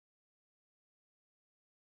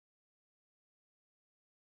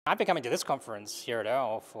I've been coming to this conference here at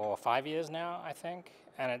EARL for 5 years now, I think,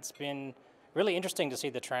 and it's been really interesting to see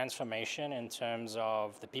the transformation in terms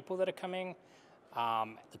of the people that are coming,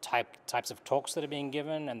 the types of talks that are being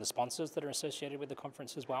given, and the sponsors that are associated with the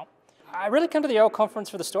conference as well. I really come to the EARL conference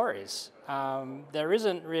for the stories. There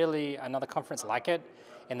isn't really another conference like it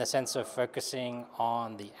in the sense of focusing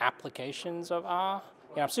on the applications of R.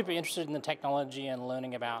 I'm super interested in the technology and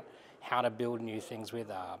learning about how to build new things with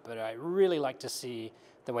R, but I really like to see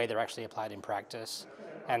the way they're actually applied in practice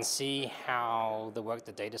and see how the work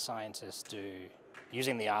that data scientists do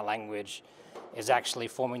using the R language is actually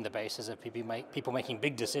forming the basis of people making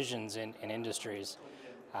big decisions in industries.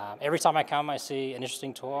 Every time I come, I see an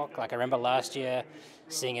interesting talk. Like I remember last year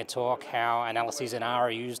seeing a talk how analyses in R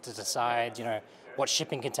are used to decide, what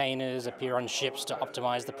shipping containers appear on ships to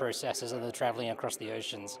optimize the processes as they're traveling across the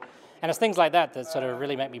oceans. And it's things like that that sort of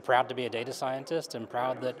really make me proud to be a data scientist and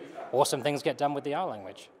proud that awesome things get done with the R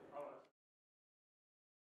language.